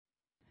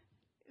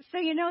So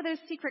you know those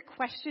secret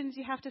questions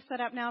you have to set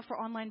up now for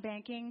online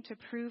banking to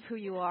prove who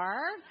you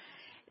are?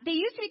 They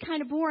used to be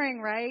kind of boring,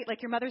 right?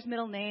 Like your mother's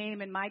middle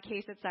name. In my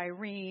case, it's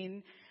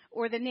Irene.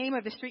 Or the name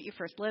of the street you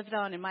first lived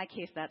on. In my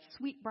case, that's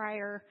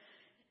Sweetbriar.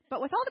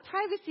 But with all the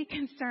privacy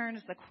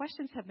concerns, the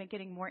questions have been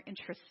getting more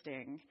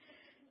interesting.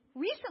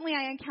 Recently,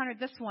 I encountered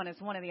this one as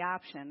one of the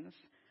options.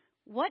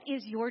 What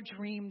is your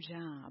dream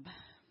job?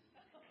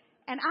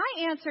 And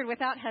I answered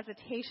without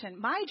hesitation,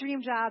 my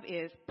dream job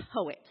is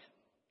poet.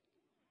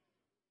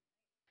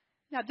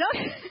 Now, don't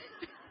get me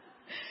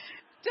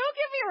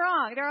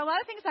wrong. There are a lot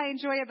of things I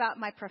enjoy about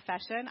my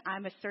profession.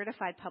 I'm a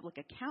certified public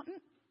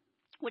accountant,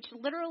 which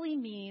literally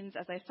means,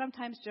 as I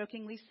sometimes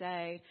jokingly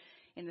say,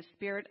 in the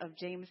spirit of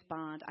James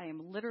Bond, I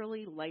am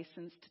literally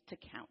licensed to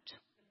count.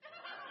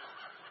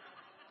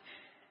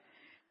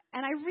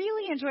 And I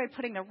really enjoy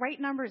putting the right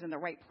numbers in the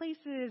right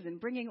places and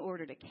bringing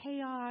order to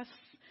chaos.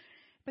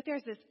 But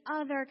there's this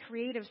other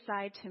creative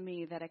side to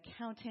me that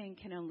accounting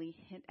can only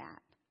hint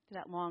at,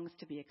 that longs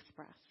to be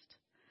expressed.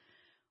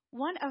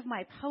 One of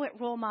my poet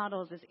role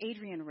models is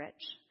Adrienne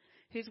Rich,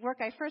 whose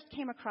work I first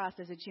came across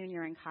as a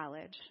junior in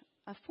college,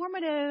 a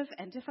formative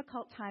and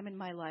difficult time in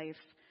my life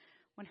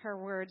when her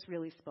words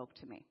really spoke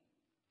to me.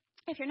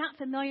 If you're not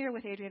familiar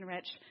with Adrienne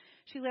Rich,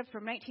 she lived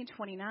from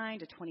 1929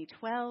 to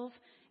 2012,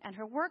 and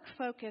her work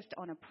focused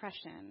on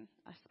oppression,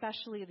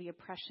 especially the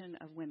oppression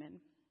of women.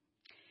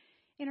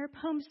 In her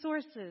poem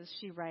Sources,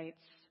 she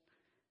writes,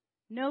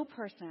 "No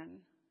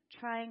person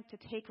trying to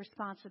take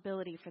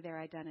responsibility for their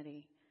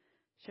identity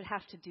should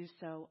have to do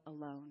so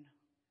alone.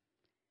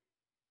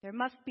 There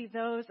must be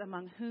those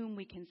among whom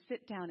we can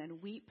sit down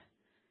and weep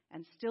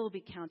and still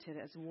be counted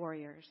as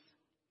warriors.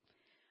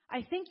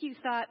 I think you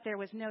thought there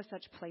was no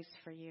such place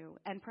for you,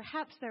 and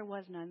perhaps there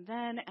was none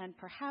then, and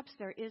perhaps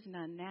there is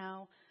none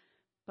now,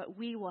 but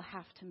we will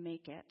have to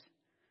make it.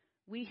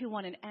 We who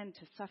want an end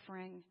to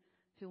suffering,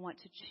 who want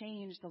to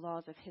change the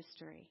laws of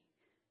history,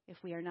 if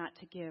we are not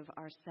to give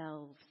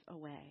ourselves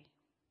away."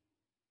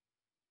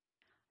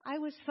 I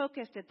was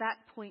focused at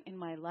that point in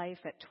my life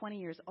at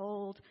 20 years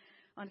old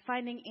on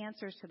finding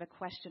answers to the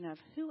question of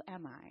who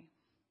am I,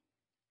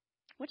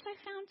 which I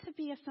found to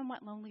be a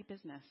somewhat lonely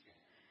business.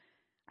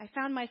 I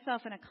found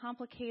myself in a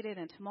complicated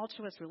and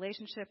tumultuous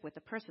relationship with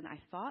the person I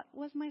thought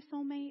was my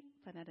soulmate,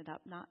 but ended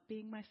up not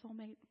being my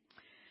soulmate.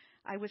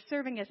 I was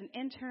serving as an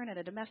intern at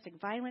a domestic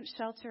violence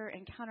shelter,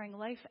 encountering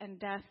life and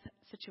death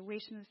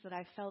situations that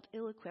I felt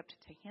ill-equipped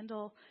to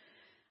handle.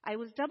 I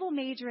was double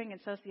majoring in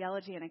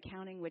sociology and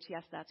accounting, which,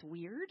 yes, that's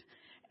weird.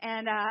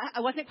 And I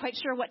wasn't quite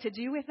sure what to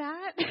do with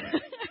that.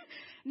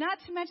 Not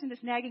to mention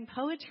this nagging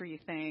poetry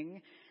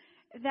thing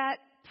that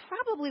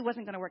probably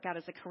wasn't going to work out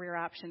as a career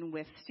option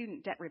with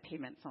student debt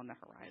repayments on the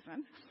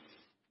horizon.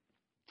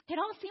 It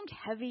all seemed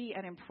heavy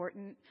and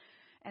important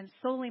and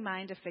solely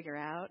mine to figure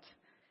out.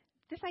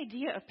 This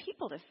idea of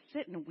people to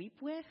sit and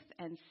weep with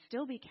and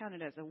still be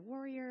counted as a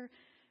warrior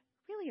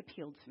really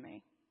appealed to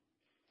me.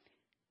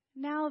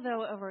 Now,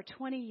 though, over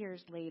 20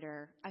 years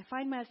later, I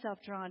find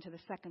myself drawn to the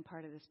second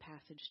part of this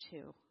passage,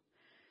 too.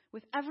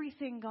 With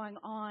everything going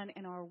on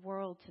in our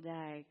world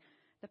today,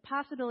 the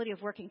possibility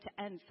of working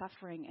to end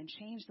suffering and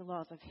change the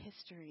laws of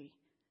history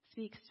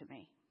speaks to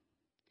me.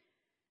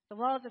 The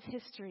laws of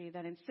history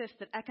that insist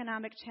that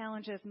economic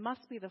challenges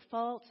must be the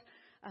fault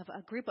of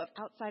a group of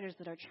outsiders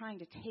that are trying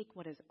to take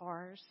what is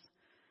ours,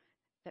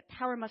 that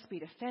power must be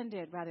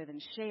defended rather than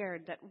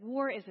shared, that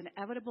war is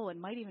inevitable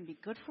and might even be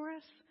good for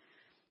us,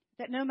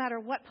 that no matter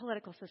what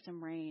political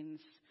system reigns,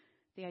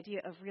 the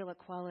idea of real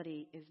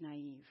equality is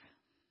naive.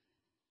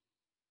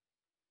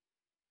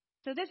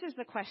 So this is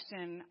the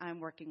question I'm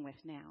working with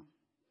now.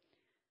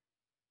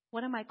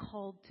 What am I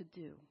called to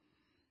do?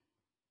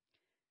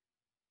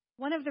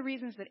 One of the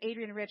reasons that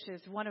Adrienne Rich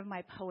is one of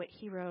my poet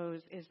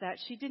heroes is that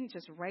she didn't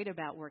just write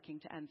about working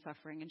to end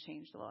suffering and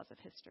change the laws of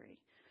history.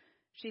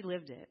 She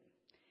lived it.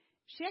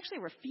 She actually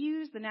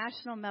refused the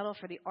National Medal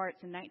for the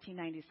Arts in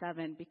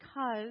 1997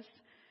 because,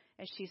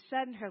 as she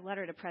said in her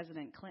letter to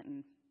President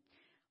Clinton,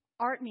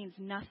 art means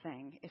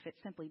nothing if it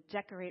simply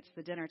decorates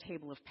the dinner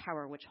table of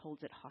power which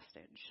holds it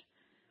hostage.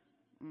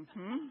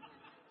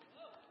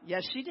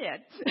 Yes, she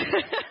did.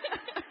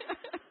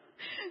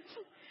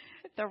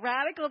 The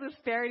radical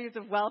disparities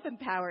of wealth and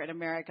power in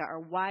America are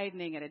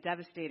widening at a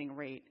devastating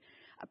rate.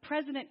 A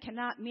president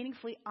cannot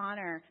meaningfully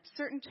honor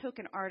certain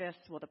token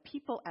artists while the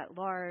people at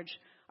large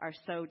are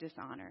so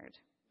dishonored.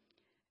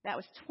 That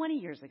was 20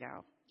 years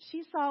ago.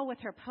 She saw with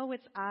her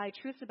poet's eye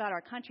truths about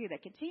our country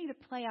that continue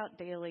to play out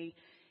daily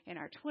in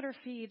our Twitter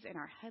feeds, in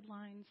our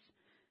headlines,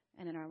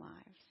 and in our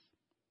lives.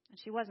 And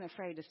she wasn't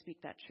afraid to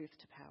speak that truth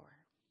to power.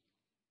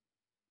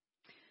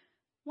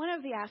 One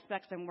of the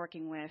aspects I'm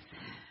working with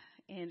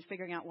in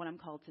figuring out what I'm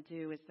called to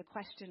do is the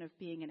question of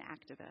being an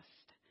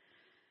activist.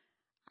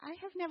 I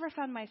have never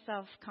found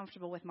myself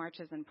comfortable with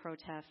marches and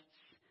protests,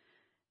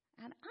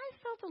 and I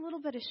felt a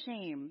little bit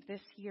ashamed this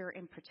year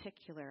in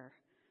particular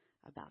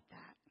about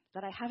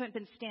that I haven't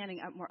been standing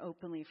up more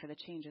openly for the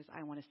changes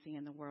I want to see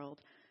in the world,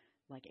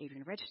 like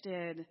Adrienne Rich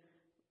did,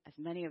 as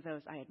many of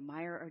those I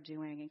admire are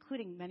doing,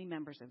 including many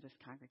members of this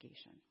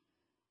congregation.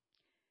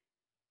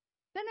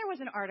 Then there was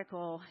an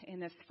article in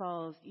this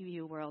fall's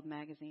UU World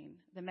magazine,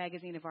 the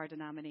magazine of our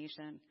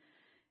denomination,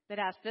 that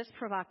asked this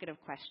provocative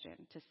question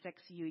to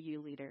 6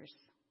 UU leaders.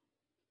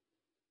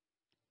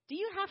 Do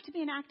you have to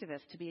be an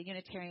activist to be a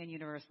Unitarian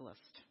Universalist?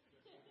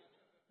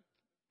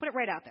 Put it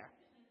right out there.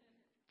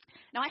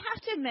 Now, I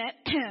have to admit,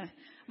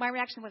 my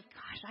reaction was,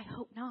 gosh, I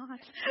hope not.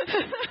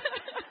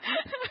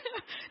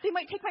 They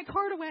might take my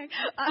card away.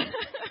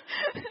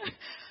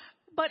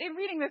 But in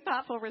reading the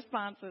thoughtful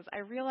responses, I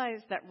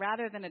realized that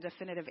rather than a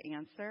definitive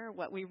answer,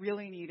 what we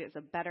really need is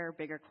a better,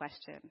 bigger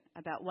question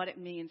about what it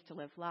means to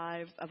live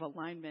lives of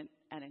alignment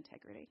and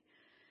integrity.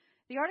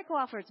 The article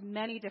offers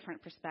many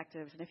different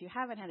perspectives, and if you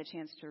haven't had a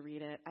chance to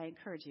read it, I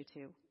encourage you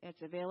to.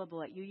 It's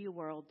available at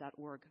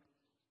uuworld.org.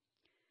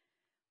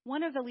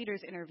 One of the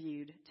leaders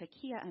interviewed,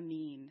 Takia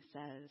Amin,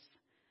 says,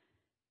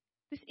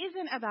 "This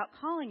isn't about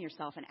calling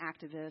yourself an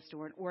activist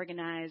or an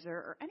organizer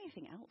or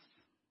anything else.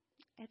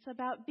 It's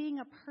about being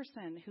a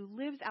person who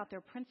lives out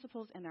their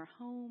principles in their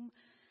home,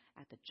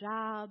 at the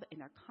job, in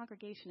their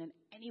congregation, and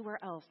anywhere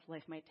else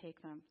life might take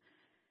them.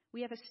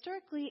 We have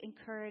historically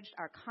encouraged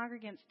our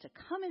congregants to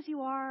come as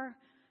you are,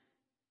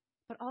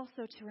 but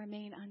also to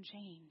remain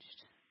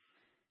unchanged."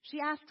 She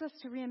asks us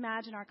to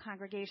reimagine our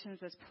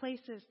congregations as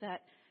places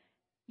that,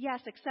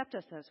 yes, accept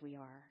us as we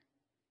are,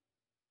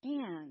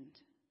 and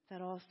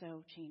that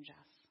also change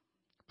us.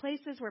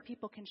 Places where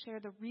people can share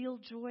the real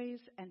joys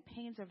and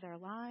pains of their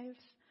lives,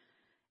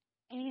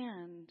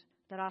 and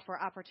that offer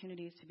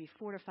opportunities to be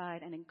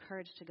fortified and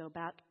encouraged to go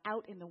back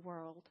out in the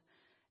world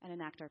and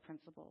enact our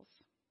principles.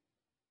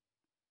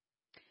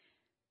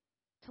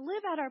 To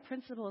live out our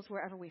principles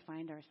wherever we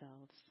find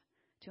ourselves,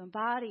 to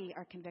embody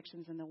our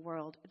convictions in the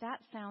world, that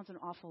sounds an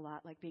awful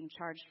lot like being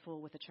charged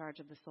full with the charge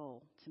of the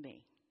soul to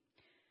me.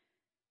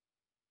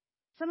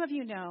 Some of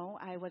you know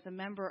I was a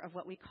member of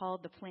what we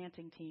called the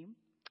planting team,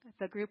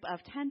 the group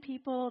of 10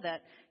 people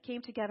that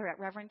came together at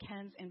Reverend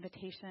Ken's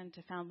invitation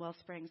to found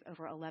Wellsprings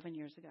over 11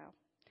 years ago.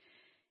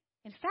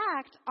 In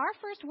fact, our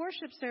first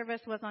worship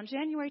service was on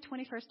January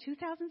 21st,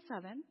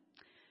 2007.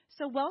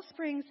 So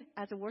Wellsprings,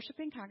 as a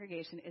worshiping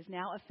congregation, is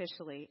now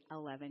officially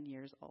 11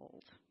 years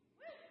old.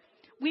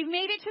 We've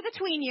made it to the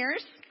tween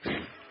years.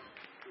 And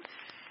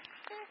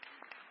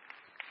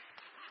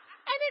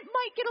it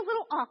might get a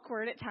little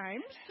awkward at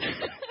times.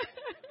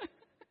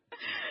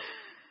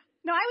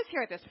 No, I was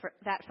here at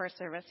that first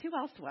service. Who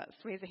else was?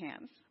 Raise your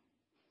hands.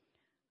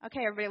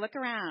 Okay, everybody look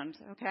around,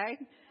 okay?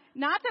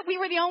 Not that we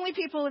were the only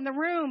people in the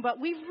room, but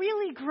we've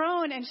really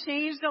grown and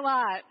changed a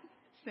lot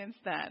since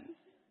then.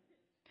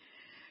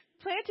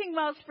 Planting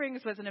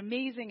Wellsprings was an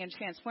amazing and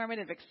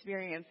transformative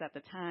experience at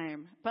the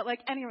time. But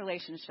like any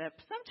relationship,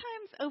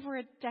 sometimes over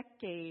a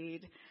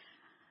decade,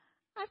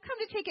 I've come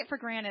to take it for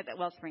granted that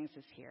Wellsprings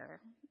is here.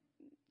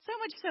 So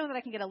much so that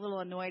I can get a little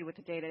annoyed with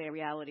the day-to-day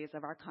realities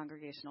of our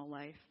congregational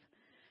life.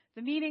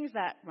 The meetings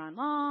that run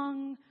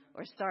long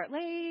or start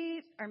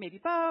late or maybe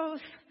both.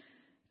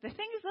 The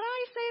things that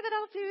I say that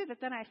I'll do that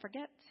then I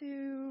forget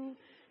to.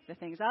 The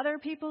things other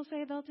people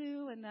say they'll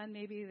do and then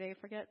maybe they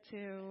forget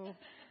to.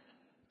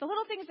 The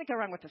little things that go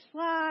wrong with the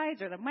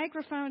slides or the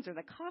microphones or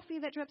the coffee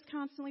that drips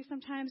constantly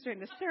sometimes during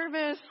the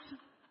service.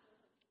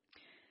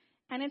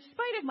 And in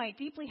spite of my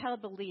deeply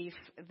held belief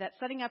that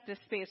setting up this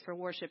space for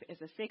worship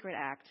is a sacred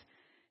act,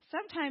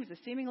 sometimes the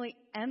seemingly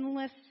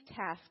endless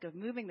task of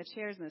moving the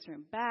chairs in this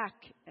room back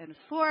and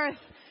forth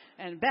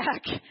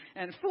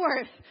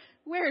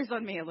wears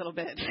on me a little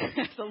bit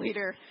as the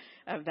leader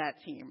of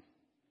that team.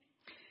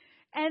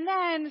 And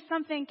then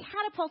something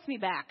catapults me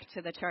back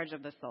to the charge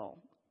of the soul.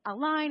 A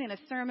line in a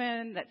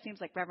sermon that seems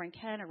like Reverend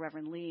Ken or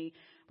Reverend Lee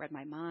read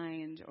my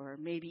mind or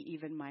maybe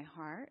even my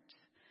heart.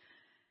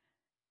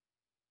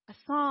 A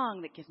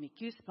song that gives me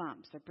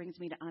goosebumps or brings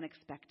me to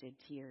unexpected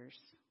tears.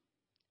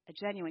 A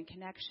genuine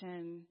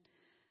connection,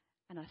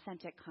 an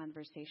authentic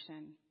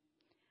conversation.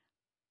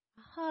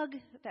 A hug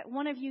that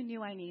one of you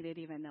knew I needed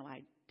even though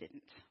I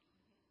didn't.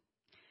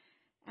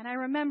 And I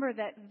remember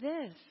that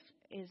this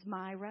is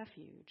my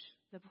refuge,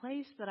 the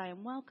place that I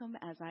am welcome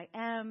as I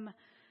am,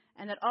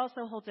 and that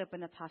also holds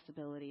open the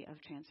possibility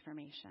of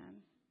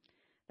transformation.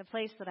 The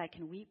place that I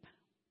can weep,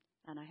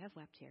 and I have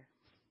wept here,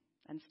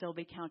 and still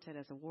be counted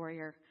as a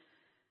warrior.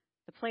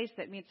 The place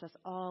that meets us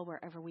all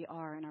wherever we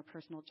are in our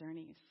personal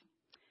journeys,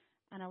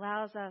 and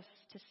allows us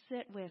to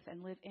sit with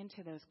and live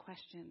into those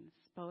questions,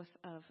 both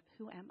of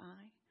who am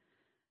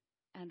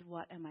I and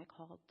what am I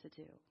called to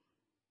do.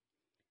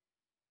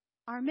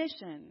 Our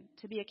mission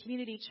to be a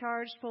community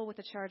charged full with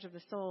the charge of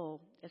the soul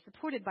is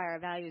supported by our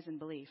values and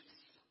beliefs.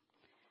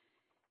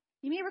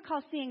 You may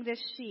recall seeing this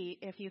sheet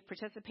if you've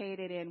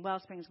participated in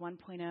Wellsprings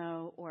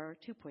 1.0 or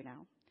 2.0.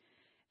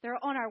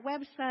 They're on our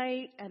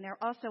website, and they're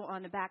also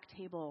on the back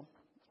table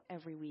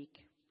every week.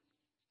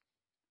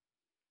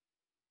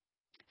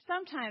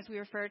 Sometimes we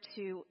refer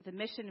to the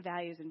mission,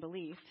 values, and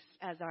beliefs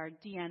as our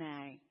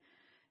DNA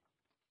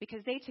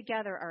because they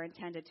together are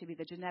intended to be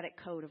the genetic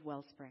code of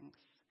Wellsprings,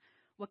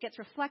 what gets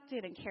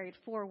reflected and carried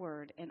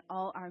forward in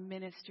all our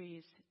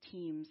ministries,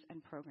 teams,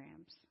 and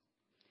programs.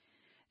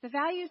 The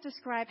values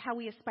describe how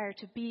we aspire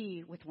to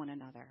be with one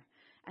another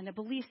and the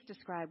beliefs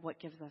describe what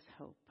gives us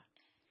hope.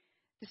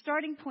 The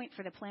starting point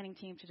for the planning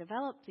team to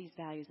develop these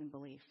values and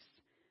beliefs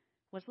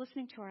was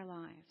listening to our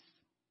lives.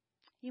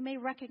 You may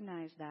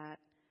recognize that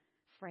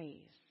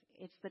phrase.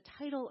 It's the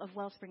title of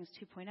Wellsprings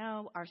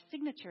 2.0, our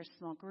signature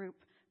small group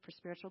for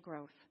spiritual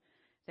growth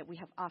that we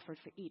have offered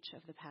for each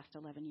of the past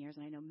 11 years,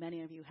 and I know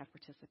many of you have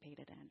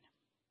participated in.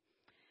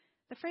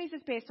 The phrase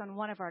is based on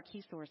one of our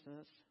key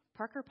sources,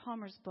 Parker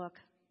Palmer's book,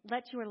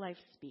 Let Your Life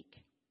Speak,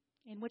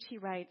 in which he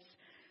writes,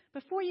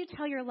 "Before you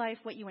tell your life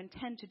what you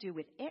intend to do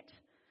with it,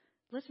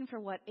 listen for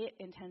what it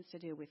intends to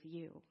do with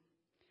you.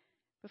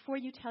 Before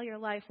you tell your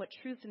life what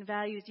truths and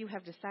values you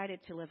have decided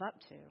to live up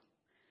to,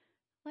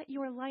 let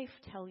your life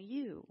tell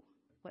you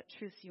what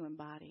truths you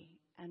embody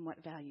and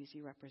what values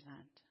you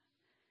represent."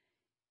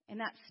 In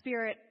that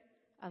spirit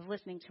of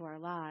listening to our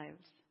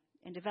lives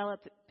and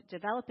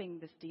developing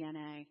this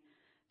DNA,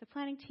 the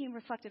planning team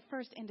reflected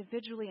first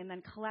individually and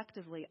then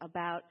collectively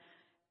about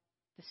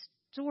the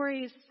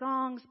stories,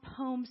 songs,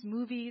 poems,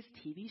 movies,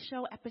 TV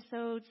show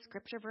episodes,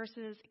 scripture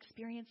verses,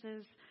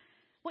 experiences,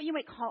 what you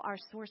might call our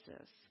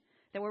sources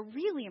that were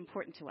really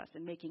important to us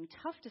in making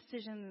tough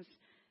decisions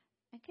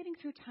and getting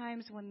through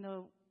times when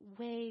the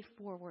way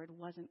forward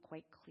wasn't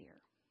quite clear.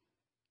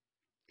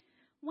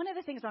 One of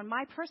the things on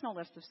my personal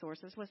list of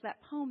sources was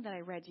that poem that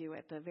I read you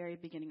at the very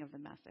beginning of the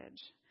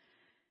message.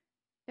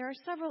 There are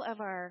several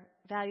of our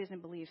values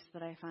and beliefs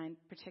that I find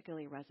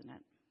particularly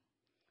resonant.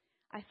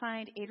 I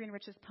find Adrienne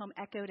Rich's poem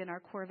echoed in our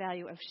core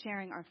value of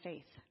sharing our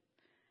faith.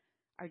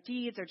 Our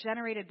deeds are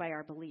generated by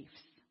our beliefs.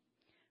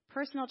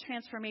 Personal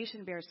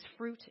transformation bears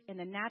fruit in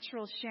the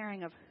natural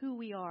sharing of who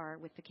we are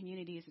with the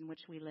communities in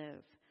which we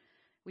live.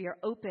 We are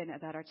open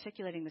about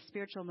articulating the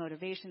spiritual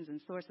motivations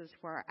and sources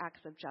for our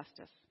acts of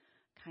justice,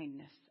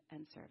 kindness,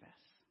 and service.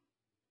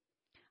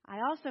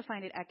 I also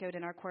find it echoed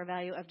in our core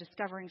value of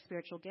discovering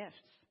spiritual gifts.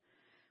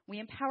 We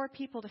empower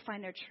people to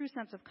find their true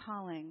sense of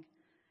calling,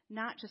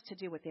 not just to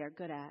do what they are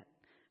good at,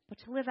 but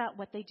to live out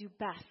what they do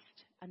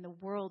best and the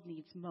world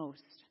needs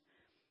most.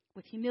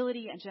 With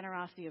humility and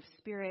generosity of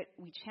spirit,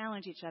 we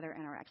challenge each other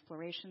in our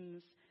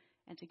explorations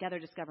and together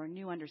discover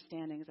new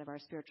understandings of our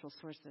spiritual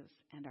sources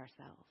and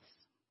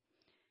ourselves.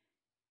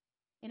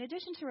 In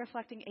addition to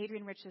reflecting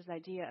Adrienne Rich's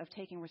idea of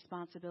taking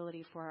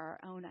responsibility for our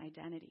own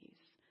identities,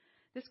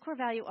 this core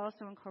value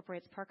also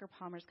incorporates Parker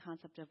Palmer's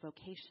concept of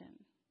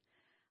vocation,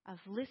 of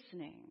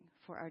listening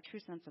for our true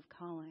sense of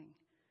calling,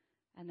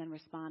 and then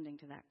responding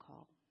to that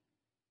call.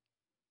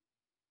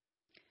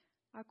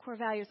 Our core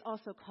values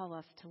also call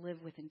us to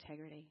live with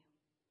integrity.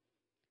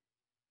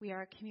 We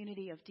are a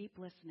community of deep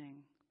listening,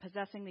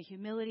 possessing the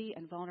humility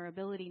and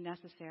vulnerability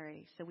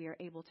necessary so we are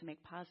able to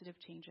make positive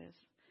changes.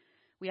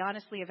 We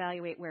honestly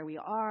evaluate where we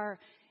are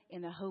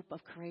in the hope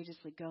of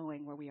courageously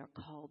going where we are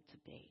called to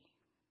be.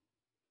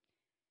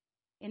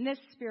 In this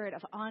spirit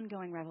of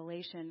ongoing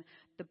revelation,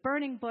 the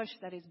burning bush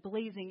that is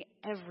blazing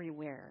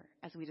everywhere,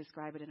 as we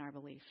describe it in our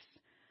beliefs,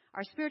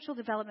 our spiritual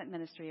development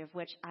ministry, of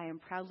which I am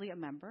proudly a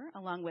member,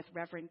 along with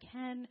Reverend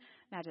Ken,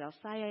 Majid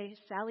El-Sayeh,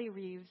 Sally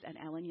Reeves, and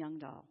Ellen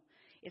Youngdahl,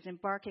 is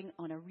embarking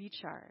on a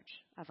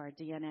recharge of our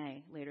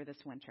DNA later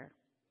this winter.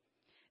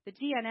 The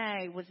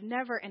DNA was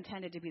never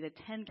intended to be the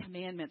 10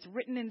 Commandments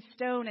written in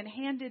stone and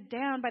handed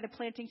down by the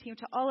planting team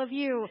to all of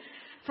you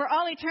for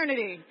all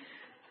eternity.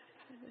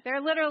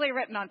 They're literally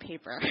written on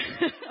paper.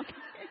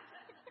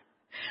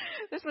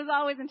 This was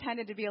always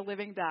intended to be a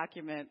living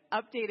document,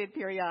 updated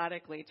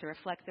periodically to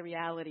reflect the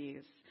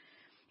realities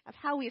of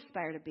how we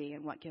aspire to be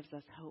and what gives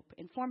us hope,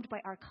 informed by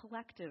our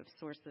collective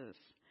sources.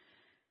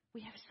 We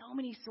have so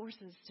many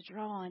sources to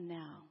draw on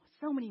now,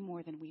 so many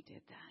more than we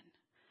did then.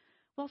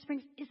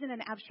 Wellsprings isn't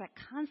an abstract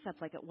concept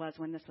like it was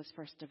when this was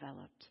first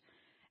developed,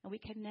 and we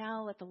can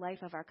now let the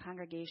life of our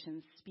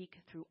congregation speak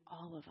through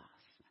all of us.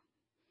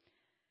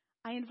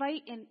 I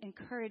invite and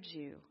encourage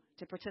you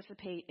to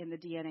participate in the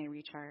DNA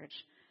Recharge.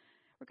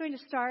 We're going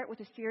to start with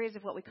a series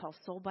of what we call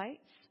Soul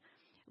Bites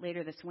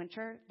later this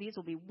winter. These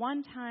will be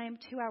one-time,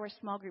 2-hour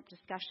small group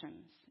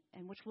discussions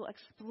in which we'll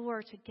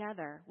explore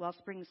together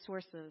Wellsprings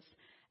sources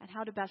and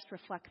how to best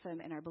reflect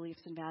them in our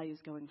beliefs and values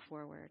going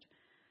forward.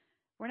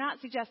 We're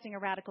not suggesting a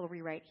radical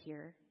rewrite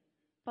here,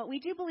 but we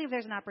do believe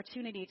there's an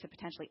opportunity to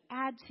potentially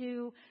add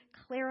to,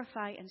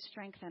 clarify, and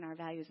strengthen our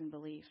values and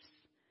beliefs.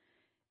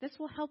 This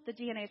will help the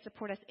DNA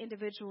support us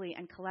individually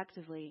and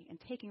collectively in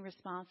taking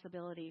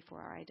responsibility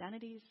for our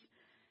identities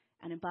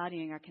and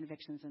embodying our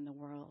convictions in the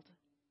world,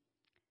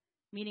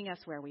 meeting us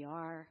where we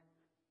are,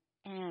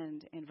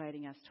 and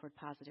inviting us toward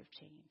positive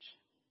change.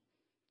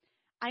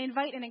 I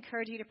invite and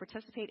encourage you to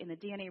participate in the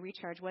DNA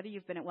Recharge, whether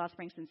you've been at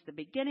Wellspring since the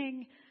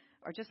beginning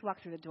or just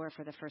walked through the door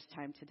for the first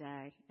time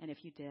today. And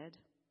if you did,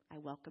 I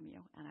welcome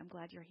you, and I'm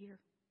glad you're here.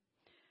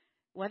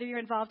 Whether you're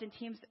involved in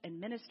teams and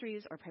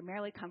ministries or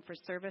primarily come for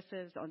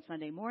services on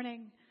Sunday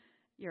morning,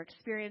 your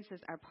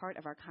experiences are part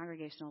of our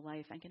congregational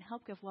life and can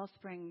help give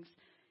Wellsprings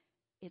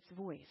its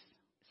voice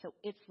so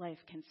its life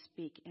can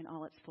speak in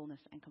all its fullness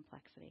and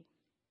complexity.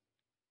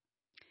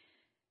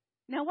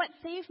 Now, what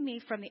saved me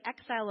from the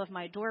exile of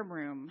my dorm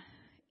room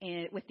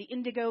with the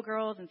Indigo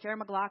Girls and Sarah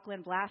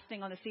McLachlan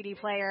blasting on the CD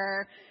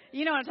player.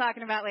 You know what I'm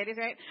talking about, ladies,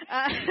 right?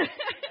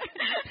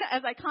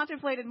 As I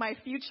contemplated my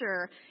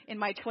future in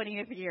my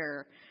 20th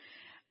year,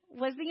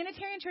 was the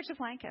Unitarian Church of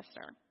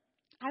Lancaster.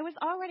 I was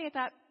already at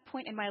that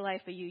point in my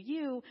life a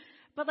UU,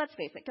 but let's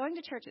face it, going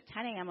to church at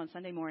 10 a.m. on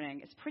Sunday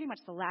morning is pretty much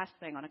the last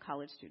thing on a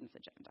college student's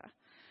agenda.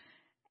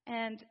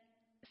 And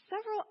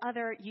several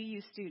other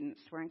UU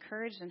students were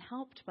encouraged and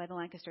helped by the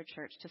Lancaster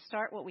Church to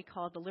start what we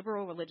called the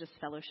Liberal Religious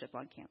Fellowship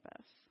on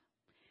campus.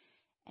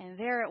 And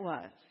there it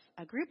was,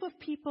 a group of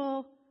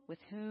people with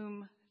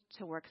whom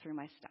to work through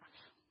my stuff.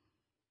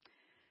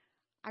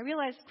 I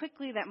realized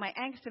quickly that my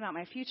angst about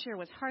my future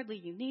was hardly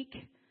unique,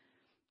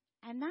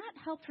 and that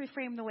helped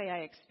reframe the way I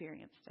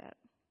experienced it.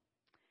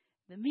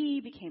 The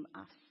me became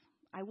us.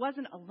 I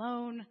wasn't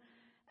alone,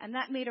 and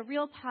that made a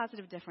real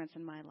positive difference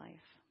in my life.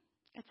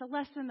 It's a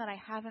lesson that I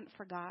haven't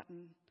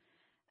forgotten,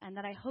 and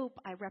that I hope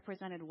I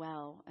represented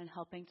well in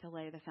helping to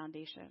lay the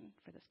foundation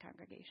for this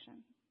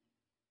congregation.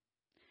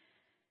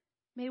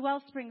 May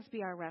Wellsprings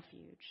be our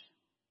refuge,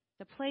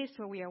 the place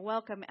where we are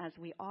welcome as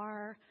we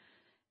are,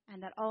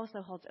 and that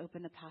also holds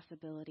open the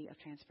possibility of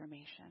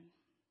transformation.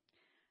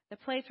 The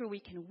place where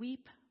we can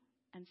weep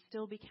and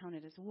still be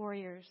counted as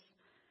warriors,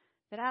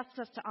 that asks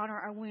us to honor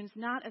our wounds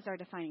not as our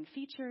defining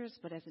features,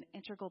 but as an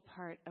integral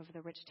part of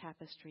the rich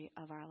tapestry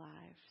of our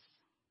lives.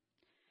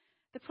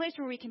 The place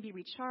where we can be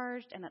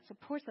recharged and that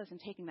supports us in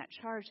taking that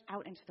charge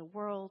out into the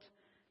world.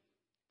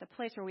 The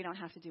place where we don't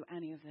have to do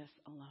any of this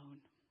alone.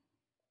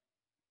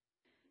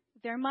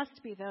 There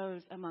must be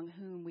those among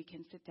whom we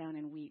can sit down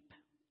and weep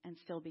and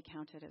still be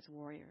counted as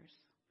warriors.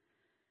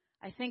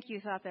 I think you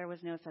thought there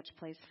was no such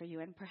place for you,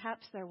 and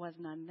perhaps there was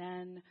none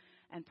then,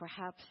 and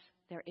perhaps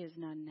there is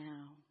none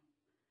now.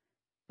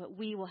 But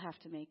we will have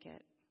to make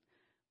it.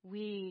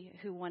 We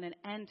who want an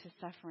end to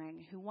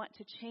suffering, who want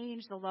to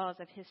change the laws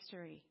of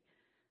history,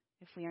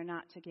 if we are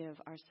not to give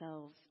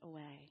ourselves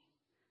away.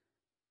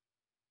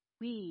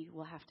 We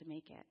will have to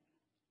make it.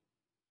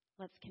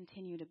 Let's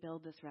continue to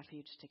build this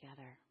refuge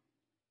together.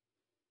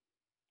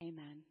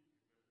 Amen.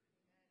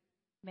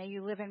 May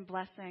you live in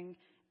blessing,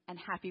 and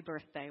happy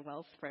birthday,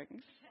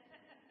 Wellsprings.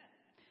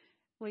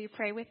 Will you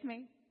pray with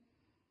me?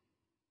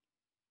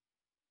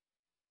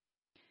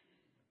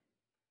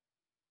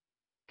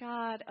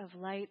 God of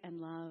light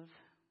and love,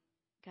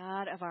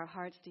 God of our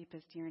heart's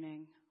deepest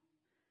yearning,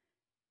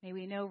 may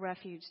we know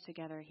refuge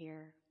together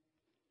here.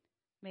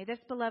 May this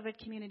beloved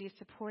community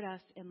support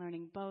us in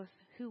learning both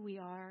who we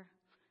are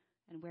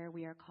and where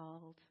we are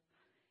called,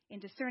 in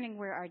discerning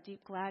where our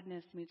deep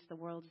gladness meets the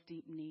world's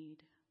deep need,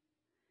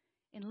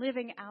 in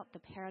living out the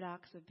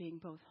paradox of being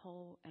both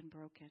whole and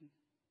broken.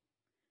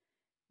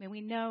 May we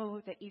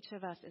know that each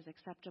of us is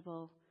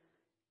acceptable,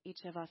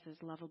 each of us is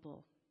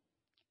lovable,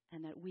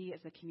 and that we as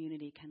a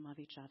community can love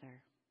each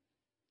other.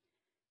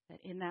 That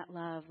in that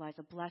love lies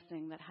a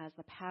blessing that has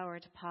the power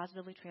to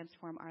positively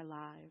transform our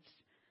lives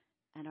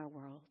and our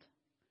world.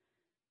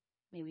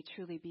 May we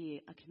truly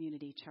be a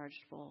community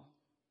charged full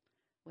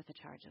with the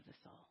charge of the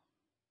soul.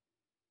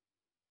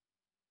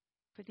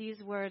 For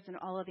these words and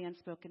all of the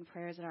unspoken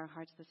prayers in our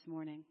hearts this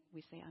morning,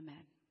 we say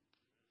amen.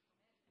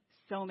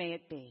 So may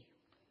it be.